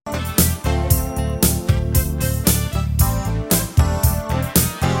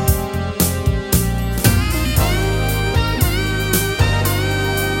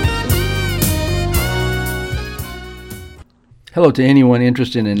Hello to anyone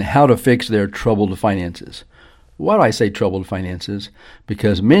interested in how to fix their troubled finances. Why do I say troubled finances?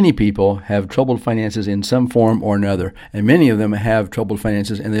 Because many people have troubled finances in some form or another, and many of them have troubled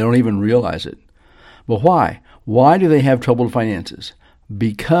finances and they don't even realize it. But why? Why do they have troubled finances?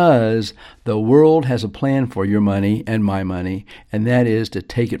 Because the world has a plan for your money and my money, and that is to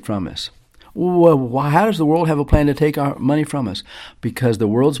take it from us. Well, how does the world have a plan to take our money from us? Because the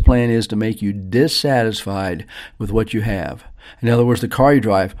world's plan is to make you dissatisfied with what you have. In other words, the car you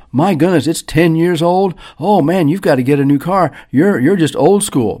drive, my goodness, it's 10 years old. Oh man, you've got to get a new car. You're just old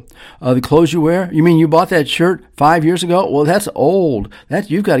school. The clothes you wear, you mean you bought that shirt 5 years ago? Well, that's old.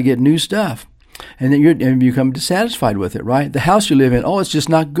 You've got to get new stuff. And then you become dissatisfied with it, right? The house you live in, it's just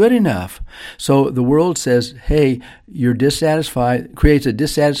not good enough. So the world says, hey, you're dissatisfied, creates a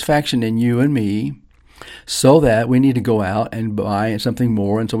dissatisfaction in you and me, so that we need to go out and buy something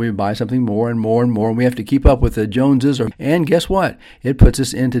more. And so we buy something more and more and more. And we have to keep up with the Joneses. And guess what? It puts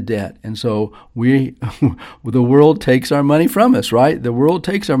us into debt. And so the world takes our money from us, right? The world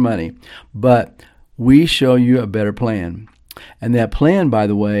takes our money. But we show you a better plan. And that plan, by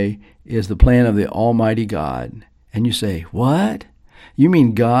the way, is the plan of the Almighty God. And you say, what? You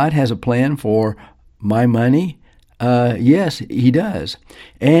mean God has a plan for my money? Yes, He does.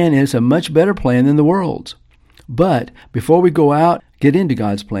 And it's a much better plan than the world's. But before we go out, get into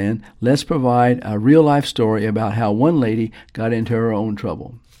God's plan, let's provide a real-life story about how one lady got into her own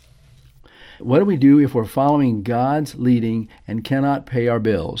trouble. What do we do if we're following God's leading and cannot pay our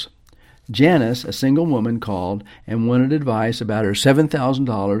bills? Janice, a single woman, called and wanted advice about her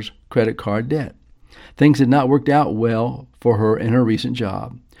 $7,000 credit card debt. Things had not worked out well for her in her recent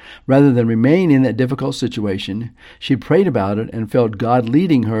job. Rather than remain in that difficult situation, she prayed about it and felt God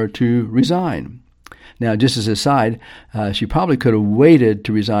leading her to resign. Now, just as an aside, she probably could have waited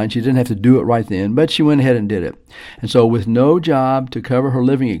to resign. She didn't have to do it right then, but she went ahead and did it. And so with no job to cover her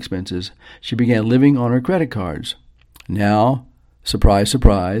living expenses, she began living on her credit cards. Now, surprise,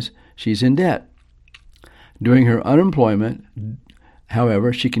 surprise, she's in debt. During her unemployment,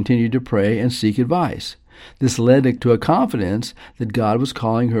 however, she continued to pray and seek advice. This led to a confidence that God was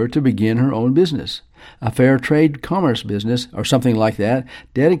calling her to begin her own business, a fair trade commerce business or something like that,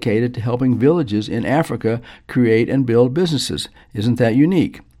 dedicated to helping villages in Africa create and build businesses. Isn't that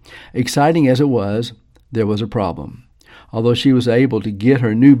unique? Exciting as it was, there was a problem. Although she was able to get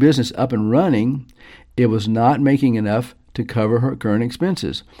her new business up and running, it was not making enough to cover her current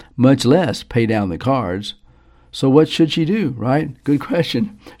expenses, much less pay down the cards. So what should she do, right? Good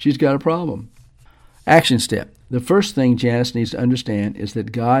question. She's got a problem. Action step. The first thing Janice needs to understand is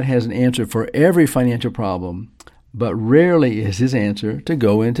that God has an answer for every financial problem, but rarely is His answer to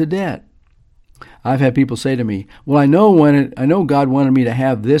go into debt. I've had people say to me, well, I know God wanted me to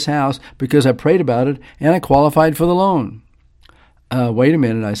have this house because I prayed about it and I qualified for the loan. Wait a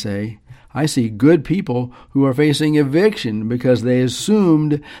minute, I say. I see good people who are facing eviction because they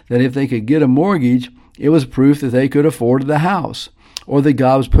assumed that if they could get a mortgage, it was proof that they could afford the house, or that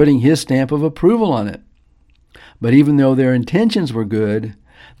God was putting His stamp of approval on it. But even though their intentions were good,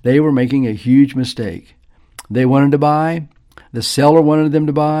 they were making a huge mistake. They wanted to buy, the seller wanted them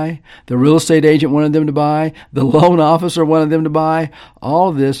to buy, the real estate agent wanted them to buy, the loan officer wanted them to buy. All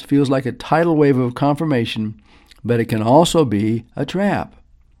of this feels like a tidal wave of confirmation, but it can also be a trap.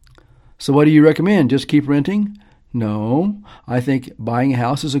 So what do you recommend? Just keep renting? No, I think buying a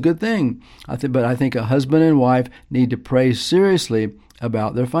house is a good thing. But I think a husband and wife need to pray seriously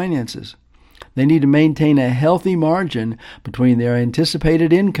about their finances. They need to maintain a healthy margin between their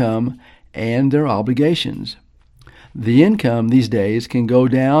anticipated income and their obligations. The income these days can go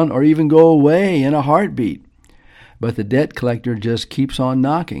down or even go away in a heartbeat, but the debt collector just keeps on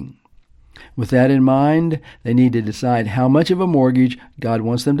knocking. With that in mind, they need to decide how much of a mortgage God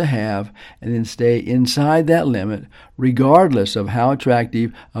wants them to have and then stay inside that limit, regardless of how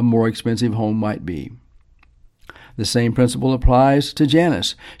attractive a more expensive home might be. The same principle applies to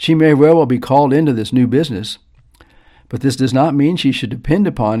Janice. She may very well be called into this new business, but this does not mean she should depend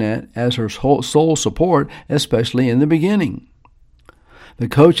upon it as her sole support, especially in the beginning. The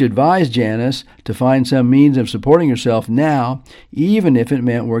coach advised Janice to find some means of supporting herself now, even if it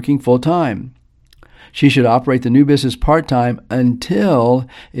meant working full-time. She should operate the new business part-time until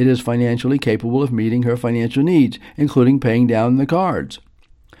it is financially capable of meeting her financial needs, including paying down the cards.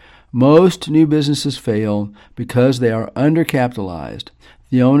 Most new businesses fail because they are undercapitalized.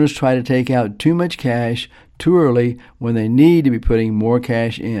 The owners try to take out too much cash too early when they need to be putting more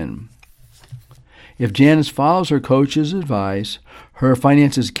cash in. If Janice follows her coach's advice, her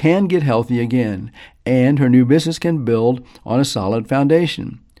finances can get healthy again, and her new business can build on a solid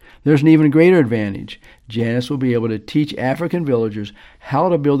foundation. There's an even greater advantage. Janice will be able to teach African villagers how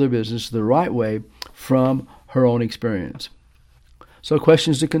to build their business the right way from her own experience. So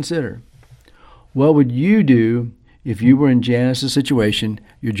questions to consider. What would you do if you were in Janice's situation,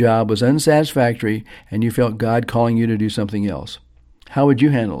 your job was unsatisfactory, and you felt God calling you to do something else? How would you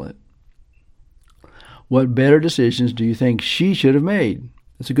handle it? What better decisions do you think she should have made?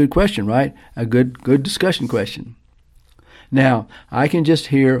 That's a good question, right? A good discussion question. Now, I can just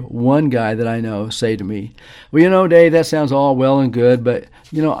hear one guy that I know say to me, well, Dave, that sounds all well and good, but,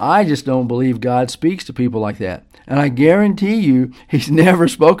 I just don't believe God speaks to people like that. And I guarantee you, he's never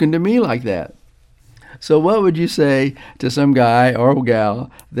spoken to me like that. So what would you say to some guy or gal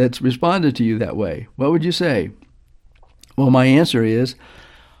that's responded to you that way? What would you say? Well, my answer is,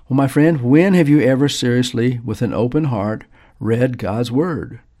 well, my friend, when have you ever seriously, with an open heart, read God's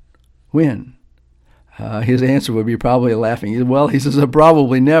Word? When? His answer would be probably laughing. Well, he says,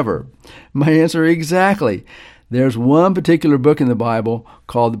 probably never. My answer, exactly. There's one particular book in the Bible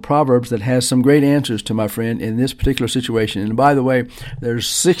called the Proverbs that has some great answers to my friend in this particular situation. And by the way, there's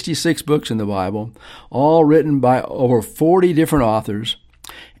 66 books in the Bible, all written by over 40 different authors,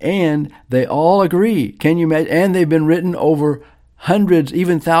 and they all agree. Can you imagine? And they've been written over hundreds,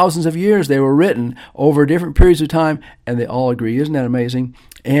 even thousands of years. They were written over different periods of time, and they all agree. Isn't that amazing?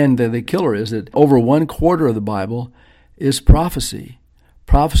 And the killer is that over 1/4 of the Bible is prophecy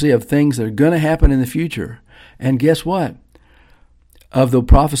of things that are going to happen in the future. And guess what? Of the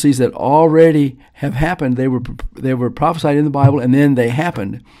prophecies that already have happened, they were prophesied in the Bible, and then they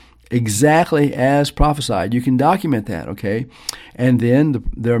happened exactly as prophesied. You can document that, okay? And then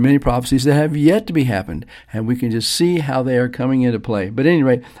there are many prophecies that have yet to be happened, and we can just see how they are coming into play. But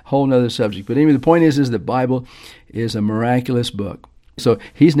anyway, whole nother subject. But anyway, the point is the Bible is a miraculous book. So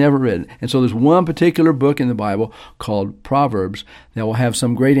he's never written. And so there's one particular book in the Bible called Proverbs that will have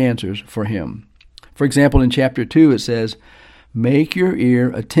some great answers for him. For example, in chapter 2 it says, "Make your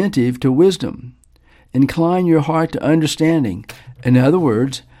ear attentive to wisdom. Incline your heart to understanding." In other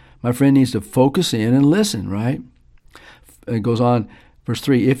words, my friend needs to focus in and listen, right? It goes on, verse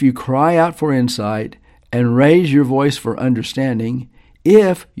 3, "If you cry out for insight and raise your voice for understanding,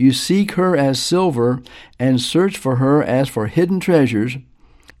 if you seek her as silver and search for her as for hidden treasures,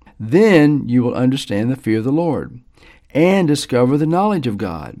 then you will understand the fear of the Lord and discover the knowledge of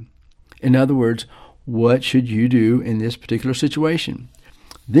God." In other words, what should you do in this particular situation?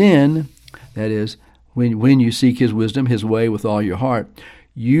 Then, that is, when you seek his wisdom, his way with all your heart,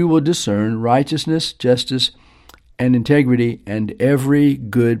 you will discern righteousness, justice, and integrity, and every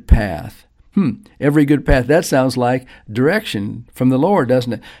good path. Every good path. That sounds like direction from the Lord,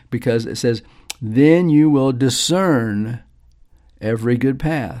 doesn't it? Because it says, then you will discern every good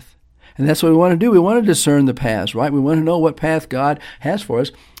path. And that's what we want to do. We want to discern the paths, right? We want to know what path God has for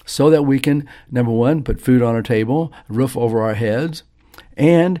us so that we can, number one, put food on our table, roof over our heads,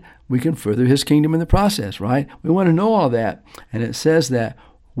 and we can further his kingdom in the process, right? We want to know all that. And it says that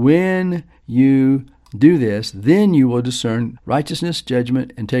when you do this, then you will discern righteousness,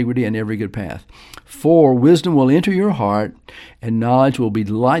 judgment, integrity, and every good path. For wisdom will enter your heart, and knowledge will be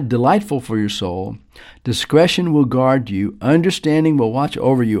delightful for your soul. Discretion will guard you. Understanding will watch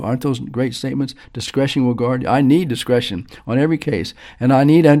over you. Aren't those great statements? Discretion will guard you. I need discretion on every case, and I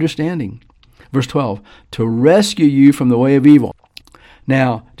need understanding. Verse 12, to rescue you from the way of evil.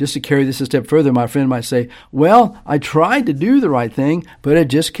 Now, just to carry this a step further, my friend might say, well, I tried to do the right thing, but it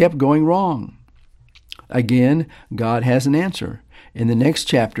just kept going wrong. Again, God has an answer. In the next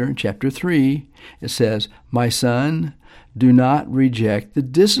chapter, chapter 3, it says, "My son, do not reject the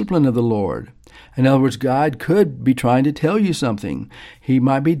discipline of the Lord." In other words, God could be trying to tell you something. He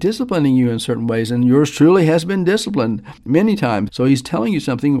might be disciplining you in certain ways, and yours truly has been disciplined many times. So he's telling you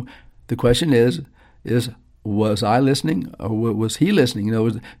something. The question is was I listening or was he listening? In other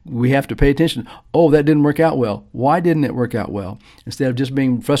words, we have to pay attention. Oh, that didn't work out well. Why didn't it work out well? Instead of just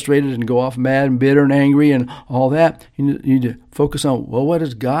being frustrated and go off mad and bitter and angry and all that, you need to focus on, well, what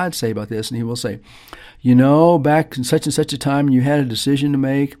does God say about this? And he will say, back in such and such a time you had a decision to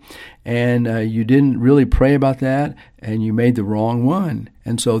make and you didn't really pray about that and you made the wrong one.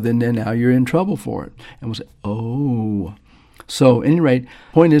 And so then now you're in trouble for it. And we'll say, oh. So at any rate,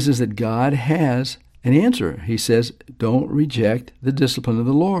 the point is that God has an answer. He says, don't reject the discipline of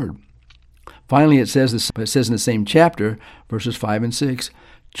the Lord. Finally, it says in the same chapter, verses 5 and 6,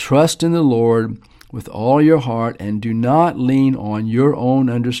 trust in the Lord with all your heart and do not lean on your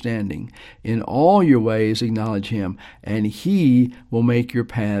own understanding. In all your ways acknowledge him, and he will make your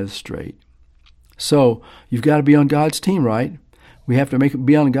paths straight. So you've got to be on God's team, right? We have to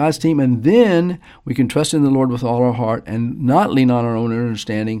be on God's team, and then we can trust in the Lord with all our heart and not lean on our own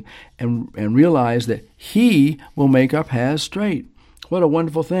understanding, and realize that He will make our paths straight. What a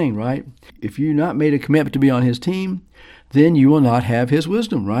wonderful thing, right? If you've not made a commitment to be on His team, then you will not have His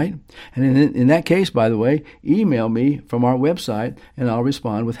wisdom, right? And in that case, by the way, email me from our website, and I'll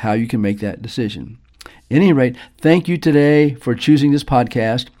respond with how you can make that decision. At any rate, thank you today for choosing this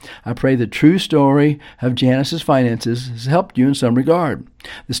podcast. I pray the true story of Janice's finances has helped you in some regard.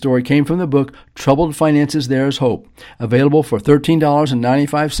 The story came from the book Troubled Finances, There is Hope, available for $13.95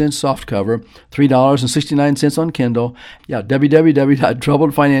 softcover, $3.69 on Kindle.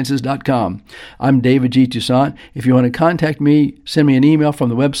 www.troubledfinances.com. I'm David G. Toussaint. If you want to contact me, send me an email from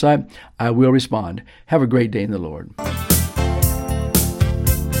the website. I will respond. Have a great day in the Lord.